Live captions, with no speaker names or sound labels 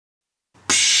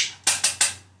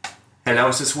Hello,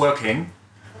 is this working?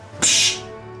 Psh.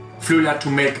 Flula to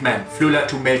Milkman, Flula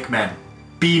to Milkman.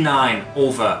 B9,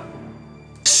 over.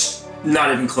 Psh,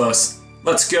 not even close.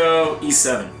 Let's go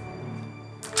E7.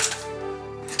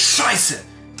 Scheiße!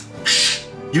 Psh.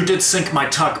 You did sink my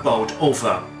tugboat,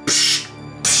 over. Psh.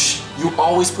 Psh, you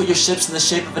always put your ships in the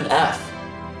shape of an F.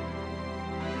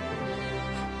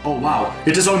 Oh wow,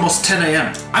 it is almost 10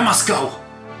 AM. I must go.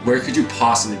 Where could you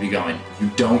possibly be going? You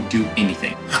don't do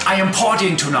anything. I am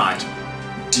partying tonight.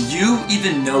 Do you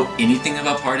even know anything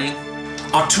about partying?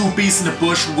 Are 2 bees in the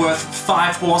bush worth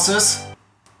 5 horses?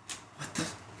 What the?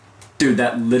 Dude,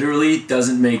 that literally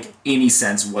doesn't make any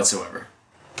sense whatsoever.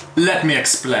 Let me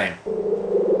explain.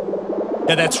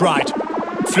 Yeah, that's right.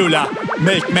 Flula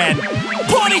Milkman.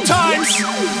 Party times!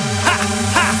 Ha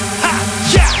ha ha!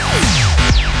 Yeah!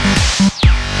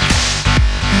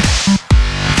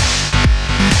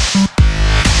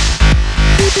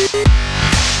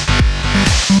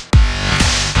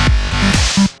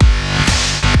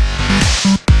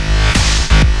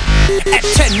 At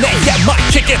 10 AM I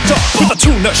kick it off with a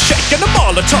tuna shake and a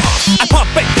molotov. I pop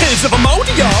 8 pills of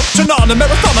immodium, turn on a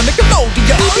marathon on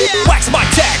nickelodeon. Wax my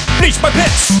tag, bleach my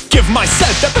bits, give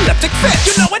myself epileptic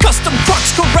fits. You know it. Custom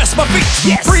crocs caress my feet.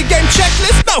 Yes. Pre-game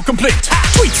checklist now complete.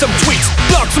 Tweet some tweets,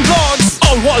 blog some blogs,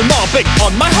 all while mobbing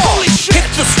on my hall. Hit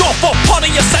the store for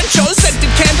party essentials,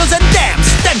 scented candles and damn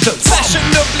dentals.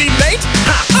 Fashionably late?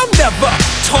 I'm never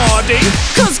tardy.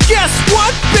 Cause guess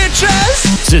what,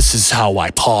 bitches? This is how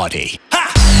I party.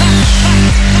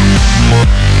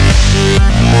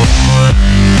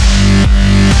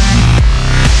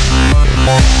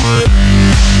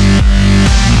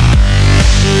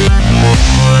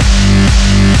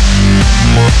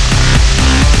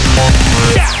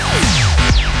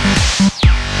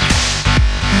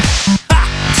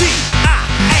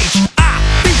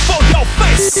 T.I.H.I.P for your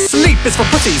face. Sleep is for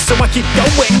pussies, so I keep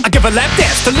going. I give a lap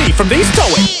dance to leave from these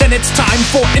towing. Then it's time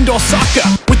for indoor soccer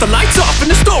with the lights off in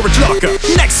the storage locker.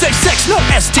 Next, safe sex, no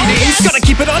STDs. Gotta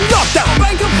keep it on lockdown.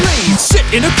 Banker, please. Sit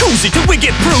in a cuzzi till we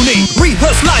get pruny.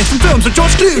 Rehearse lines from films with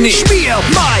George Clooney. Schmear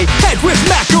my head with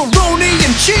macaroni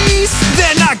and cheese.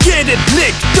 Then I get it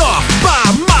licked off by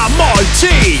my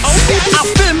maltese. I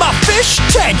fill my fish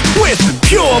tank with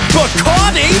pure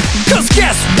bacardi. Cause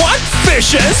guess what,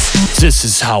 fishes? This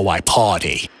is how I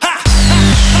party.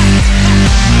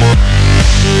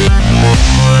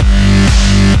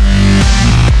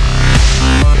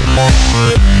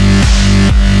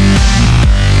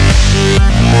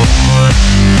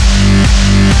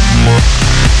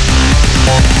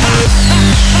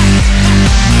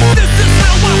 This is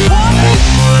how I party.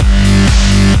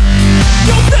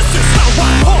 Yo, this is how I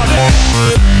party.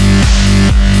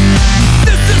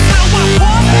 This is how I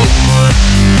party.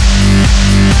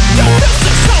 Yo, this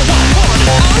is how I party.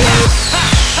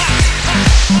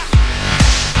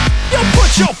 Yo,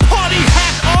 put your party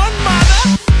hat on, mother.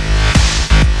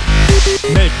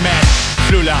 Milkman,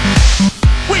 Flula,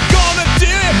 we gonna do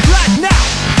it right now.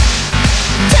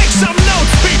 Take some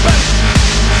notes, people.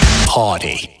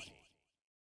 Party.